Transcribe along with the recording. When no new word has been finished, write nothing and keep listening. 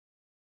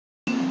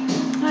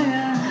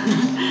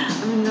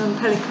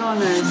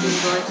Pelicano's in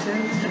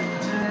Brighton,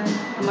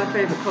 and my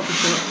favourite coffee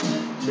shop.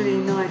 It's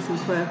really nice and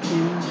quirky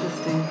and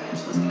interesting.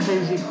 Lots of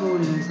cosy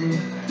corners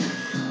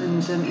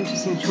and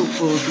interesting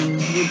chalkboards and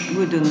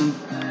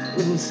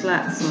wooden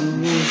slats on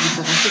the walls and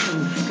stuff. I think I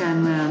can scan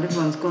round.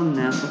 Everyone's gone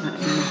now, so I can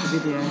actually make a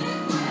video.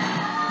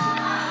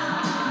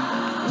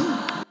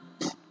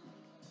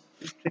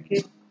 It's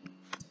tricky.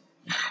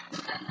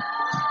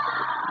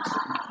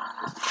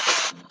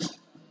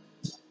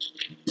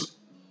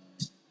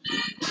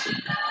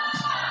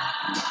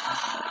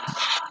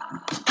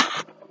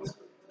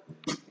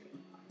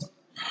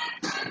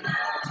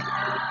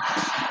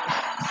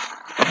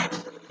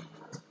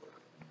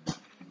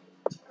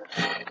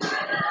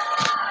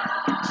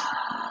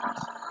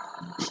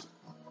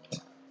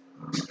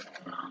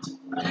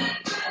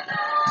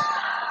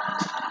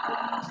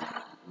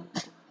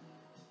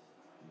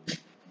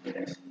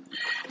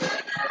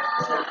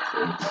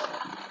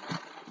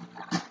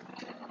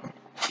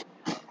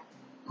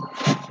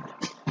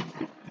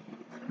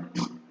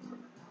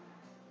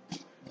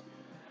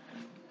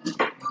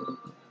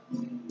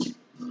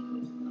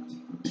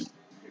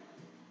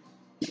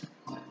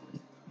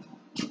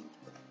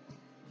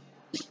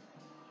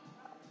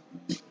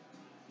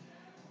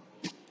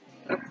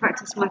 I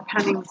practice my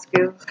panning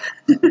skills.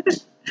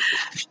 There's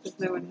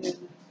no one here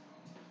now.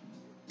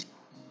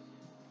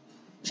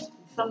 The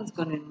sun's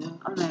gone in now.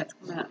 Oh no, it's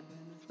come out again.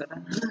 But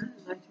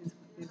lighting's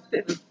a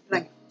bit of a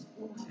blank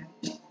water.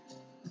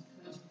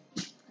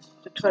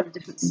 To try the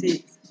different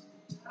seats.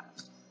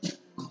 If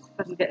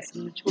I can get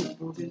some of the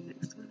chalkboard in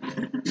next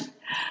time.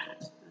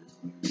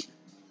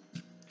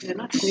 Yeah,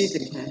 nice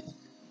music here.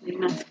 Really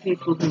nice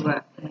people who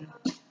work there.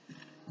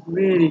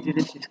 Really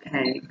delicious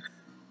cakes.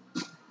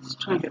 Just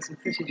try and get some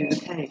footage of the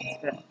cakes,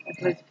 but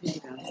there's loads of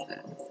people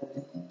downstairs, so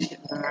it's a bit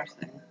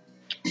embarrassing.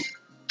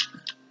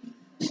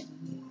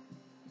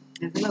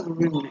 There's another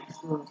room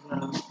next door as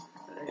well,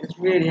 but it's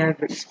really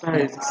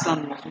overexposed. The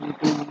sun was really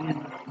beaming in.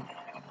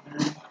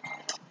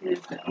 Yeah,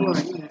 it's a bit boring,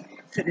 isn't it?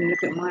 Sit and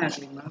look at my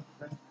ugly mug.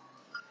 But,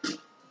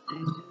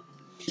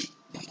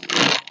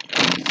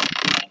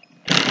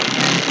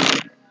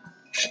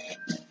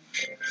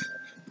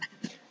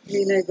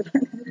 you know,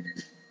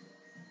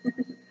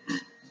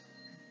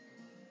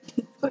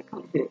 it's quite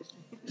comfy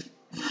actually.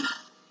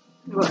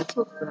 What I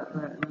talk about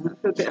right now, I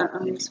feel a bit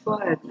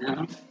uninspired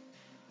now.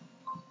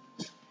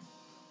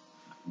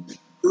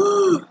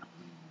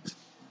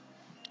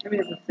 Let me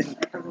have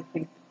a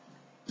think.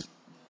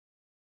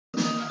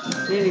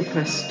 Nearly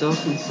press stop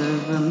instead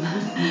of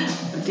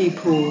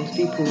depause.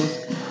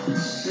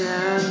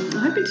 Yeah, I'm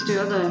hoping to do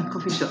other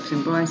coffee shops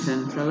in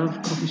Brighton. So I love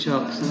coffee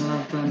shops and I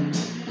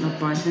love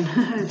Brighton.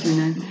 Do you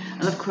know?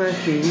 I love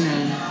quirky, you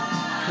know,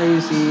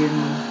 cosy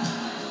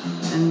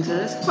and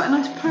it's quite a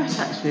nice Pret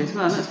actually as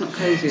well. That's not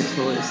cosy at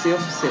all. It's the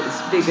opposite.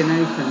 It's big and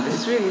open, but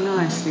it's really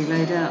nicely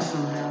laid out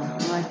somehow.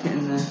 I like it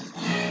in there.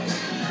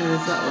 So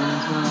there's that one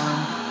as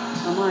well.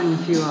 I'm eyeing a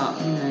few up,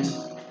 you know,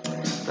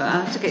 but I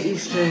have to get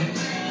used to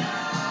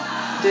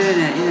doing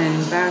it, you know,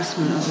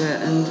 embarrassment of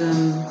it, and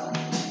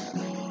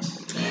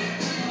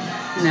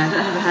you know, I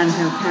don't have a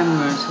handheld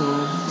camera at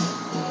all.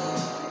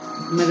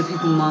 And whether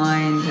people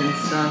mind and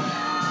stuff,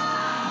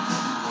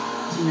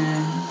 you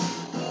know,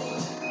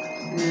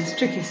 yeah, it's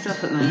tricky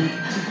stuff at the moment.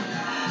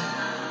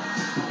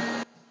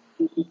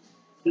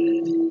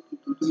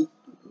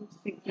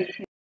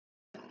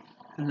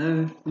 Hello,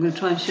 I'm going to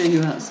try and show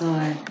you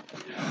outside.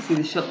 See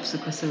the shops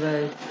across the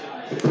road.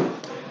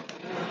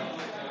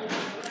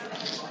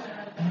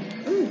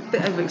 Ooh, a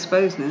bit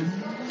overexposed now.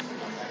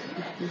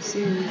 You can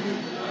see anything.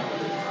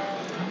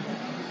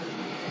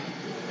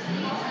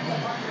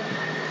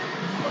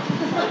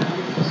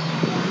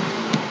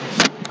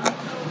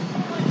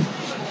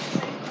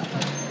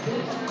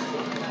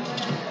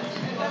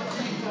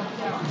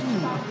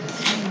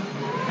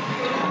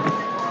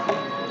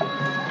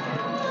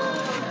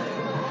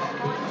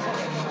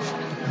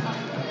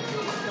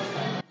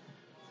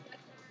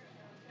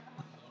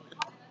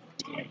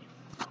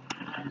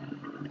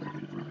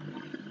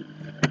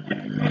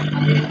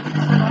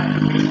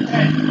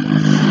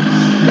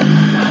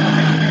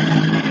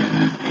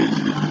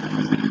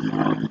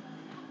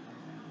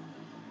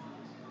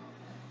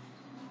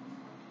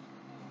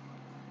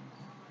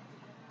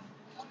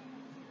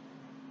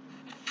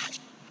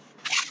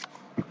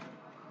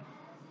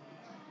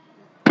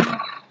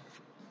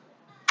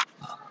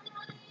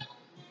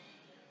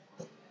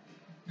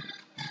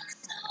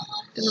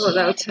 Don't know what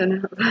that will turn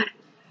out like.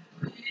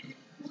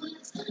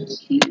 Start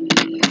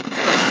singing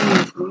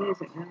some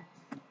music now.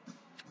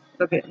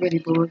 I'll get really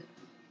bored.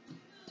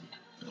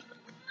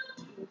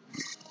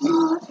 I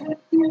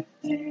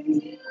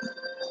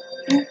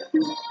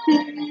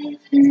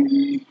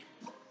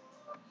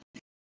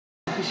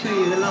can show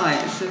you the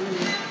lights, so really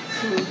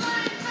cool.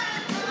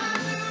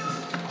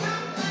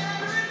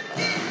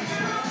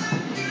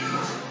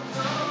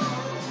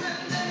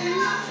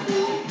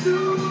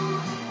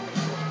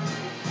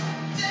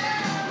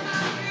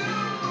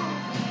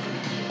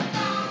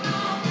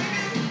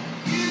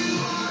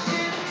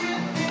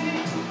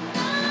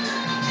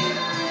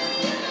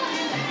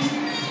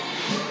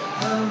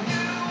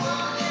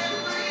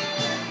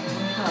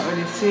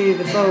 see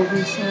the bulb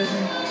inside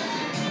there.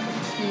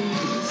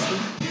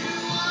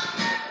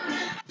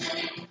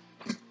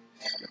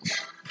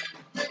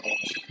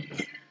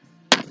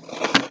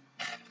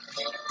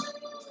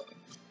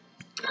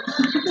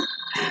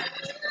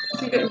 If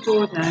you're getting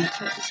bored now,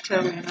 just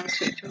tell me and I'll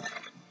switch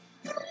off.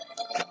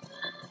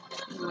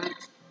 Right.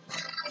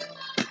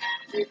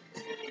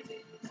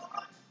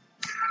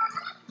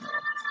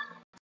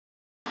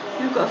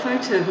 I've got a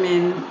photo of me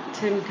and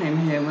Tim came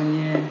here one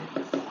year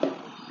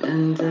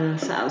and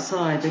sat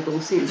outside. They've got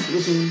all seats,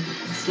 wooden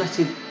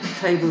slatted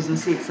tables and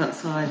seats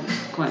outside.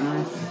 It's quite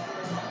nice.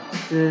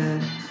 It's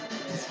a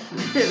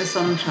bit of a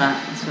sun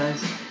trap, I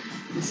suppose.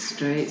 This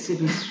street,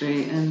 Sydney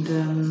Street, and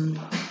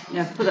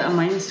yeah, I've put that on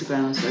my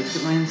Instagram. I suppose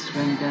put my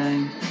Instagram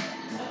going,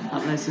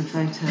 upload some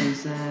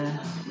photos there.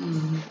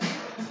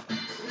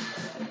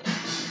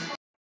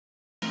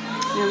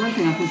 Yeah, one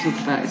thing I can talk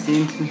about is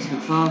the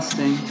intermittent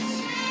fasting.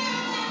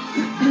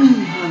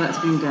 How that's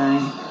been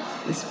going.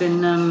 It's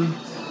been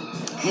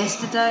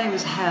yesterday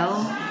was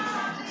hell,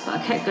 but I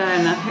kept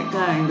going,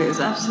 but it was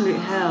absolute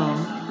hell.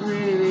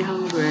 Really, really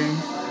hungry,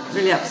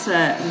 really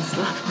upset and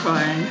stuff,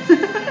 crying.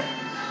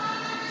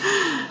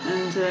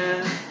 And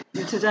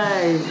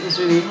today was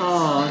really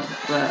hard,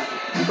 but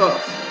I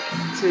got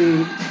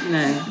to,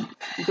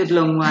 a good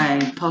long way,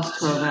 past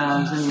 12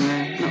 hours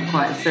anyway, not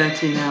quite a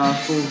 13-hour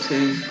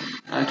 40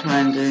 I try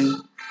and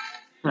do.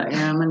 But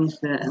yeah, I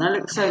managed it, and I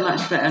look so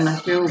much better and I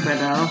feel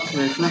better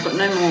afterwards. And I've got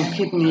no more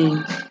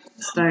kidney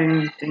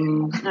stone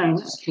thing. No,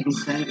 not kidney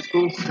stone, it's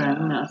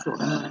gallstone that I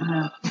thought I might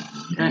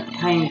have.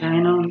 Pain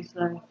going on,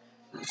 so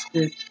that's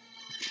good.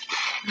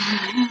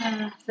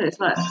 So it's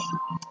like,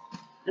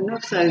 and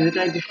also the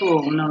day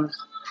before when I was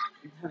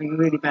having a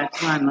really bad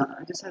time,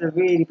 I just had a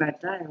really bad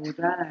day all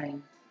day. It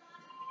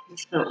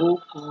just felt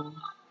awful,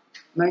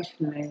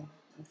 emotionally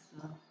and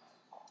stuff.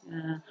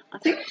 Yeah, I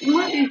think it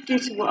might be due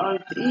to what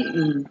I'd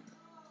eaten.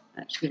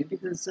 Actually,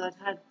 because I'd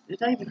had the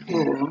day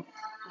before,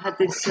 I had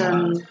this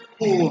corn,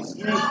 QUORN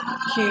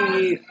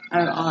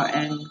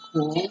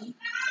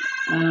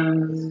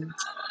corn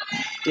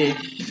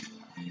dish,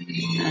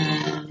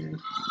 and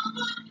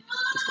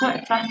it's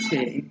quite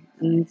fatty,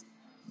 and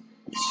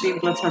being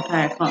blood type A,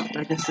 I can't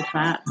digest the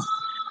fat,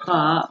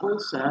 but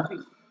also I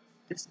think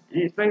it's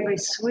very, very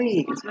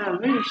sweet as well,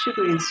 really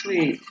sugary and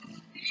sweet,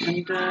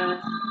 and I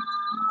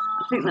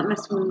think that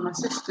messed with my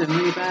system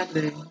really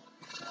badly.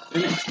 The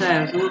next day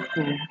I was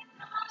awful.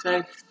 So,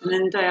 and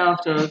then the day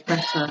after I was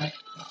better.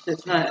 So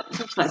it's like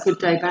good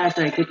day, bad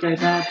day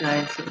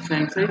sort of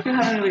thing. So if you're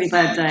having a really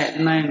bad day at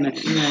the moment,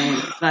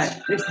 it's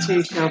like this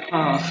too shall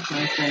pass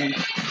kind of thing.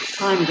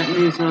 Time that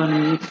moves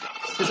on,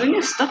 because when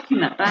you're stuck in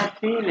that bad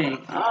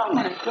feeling, oh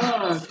my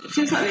god, it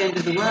seems like the end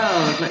of the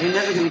world. Like you're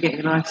never going to get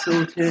your life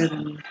sorted,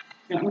 and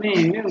you know what I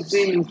mean? Real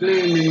doom and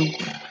gloom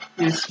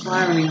and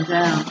spiraling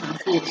down kind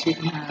of thoughts you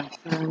can have.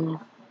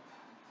 So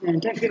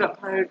don't give up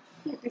hope,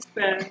 don't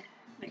despair.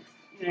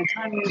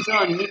 Time moves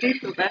on, and you do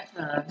feel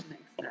better the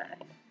next day.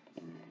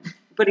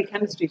 Body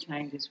chemistry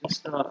changes for a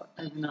start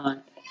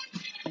overnight.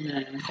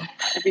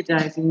 Every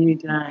day is a new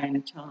day and a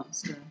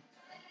chance to,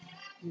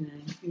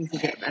 things will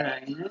get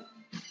better.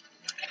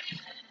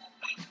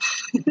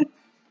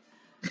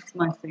 It's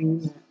my thing,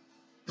 isn't it?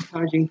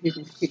 Encouraging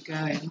people to keep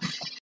going.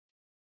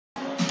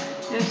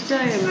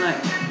 Today I'm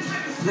like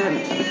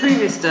the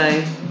previous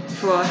day,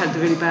 before I had the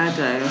really bad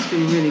day, I was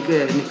feeling really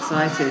good and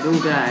excited all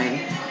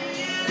day.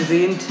 Because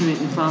the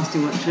intermittent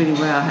fasting worked really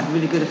well, had a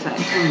really good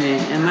effect on me,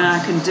 and when I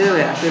can do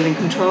it I feel in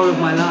control of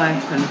my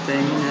life kind of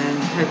thing,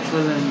 and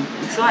hopeful and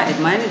excited.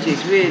 My energy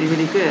is really,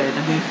 really good.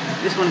 I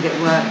just want to get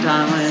work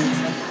done, I want to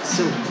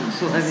sort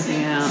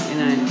everything out,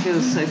 it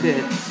feels so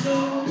good.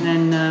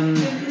 And then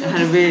I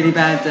had a really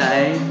bad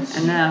day,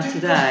 and now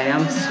today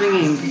I'm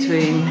swinging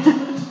between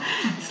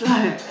it's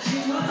like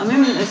I'm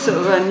in a sort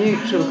of a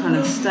neutral kind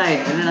of state,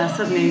 and then I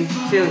suddenly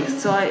feel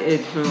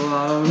excited for a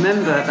while. I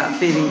remember about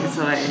feeling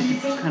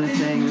excited kind of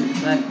thing.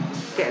 It's like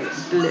get a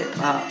blip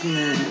up,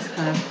 this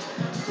kind of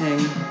thing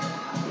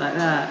like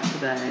that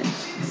today.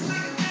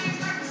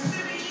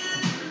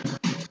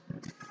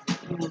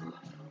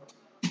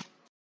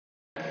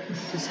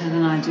 Just had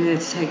an idea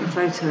to take a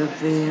photo of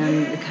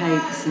the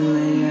cakes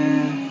and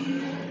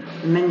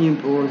the menu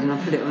board, and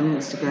I'll put it on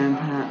Instagram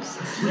perhaps.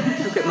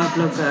 I'll get my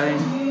blog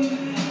going.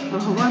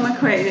 Oh, why am I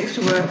creating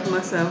extra work for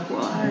myself?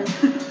 Why?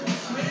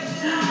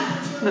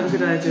 Not a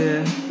good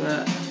idea,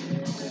 but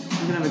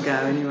I'm going to have a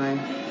go anyway.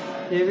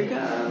 Here we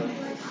go.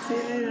 See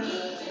you later.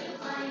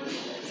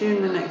 See you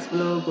in the next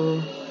vlog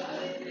or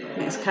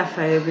next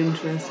cafe of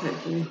interest,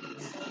 hopefully.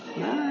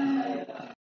 Bye.